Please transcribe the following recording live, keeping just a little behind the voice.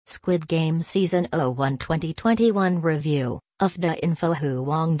Squid Game Season 01 2021 Review, Ufda Info Hu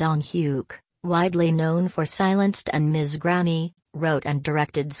Wong Dong-hyuk, widely known for Silenced and Ms. Granny, wrote and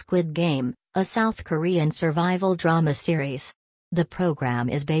directed Squid Game, a South Korean survival drama series. The program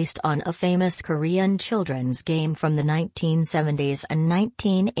is based on a famous Korean children's game from the 1970s and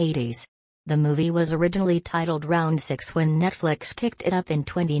 1980s. The movie was originally titled Round 6 when Netflix picked it up in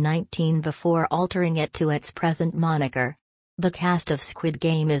 2019 before altering it to its present moniker. The cast of Squid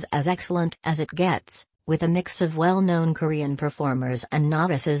Game is as excellent as it gets, with a mix of well-known Korean performers and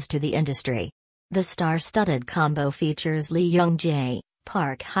novices to the industry. The star-studded combo features Lee Young-jae,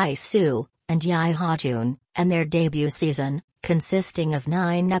 Park Hae-soo, and Yi Ha-jun, and their debut season, consisting of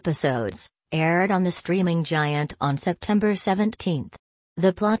 9 episodes, aired on the streaming giant on September 17.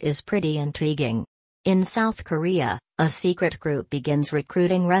 The plot is pretty intriguing. In South Korea, a secret group begins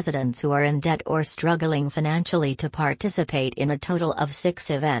recruiting residents who are in debt or struggling financially to participate in a total of 6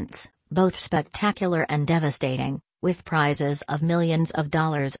 events, both spectacular and devastating, with prizes of millions of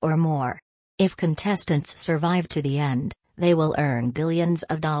dollars or more. If contestants survive to the end, they will earn billions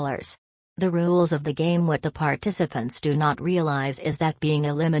of dollars. The rules of the game. What the participants do not realize is that being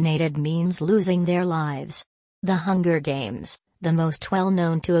eliminated means losing their lives. The Hunger Games, the most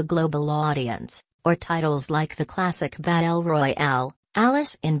well-known to a global audience, or titles like the classic Battle Royale,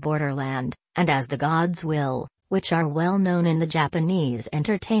 Alice in Borderland, and As the Gods Will, which are well known in the Japanese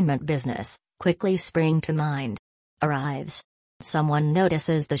entertainment business, quickly spring to mind. Arrives. Someone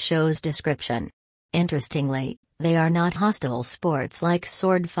notices the show's description. Interestingly, they are not hostile sports like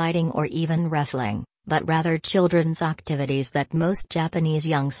sword fighting or even wrestling, but rather children's activities that most Japanese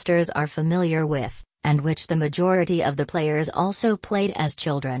youngsters are familiar with, and which the majority of the players also played as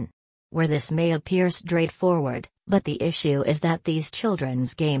children. Where this may appear straightforward, but the issue is that these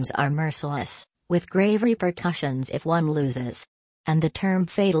children's games are merciless, with grave repercussions if one loses. And the term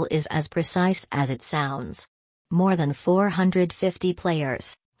fatal is as precise as it sounds. More than 450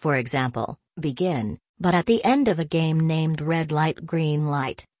 players, for example, begin, but at the end of a game named Red Light Green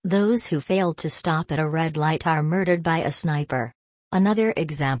Light, those who fail to stop at a red light are murdered by a sniper. Another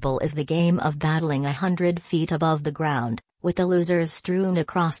example is the game of battling 100 feet above the ground, with the losers strewn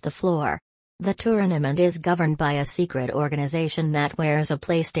across the floor. The tournament is governed by a secret organization that wears a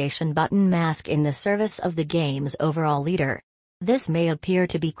PlayStation button mask in the service of the game's overall leader. This may appear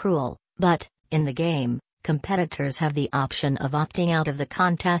to be cruel, but, in the game, competitors have the option of opting out of the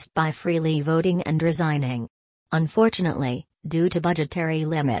contest by freely voting and resigning. Unfortunately, due to budgetary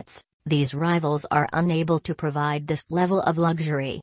limits, these rivals are unable to provide this level of luxury.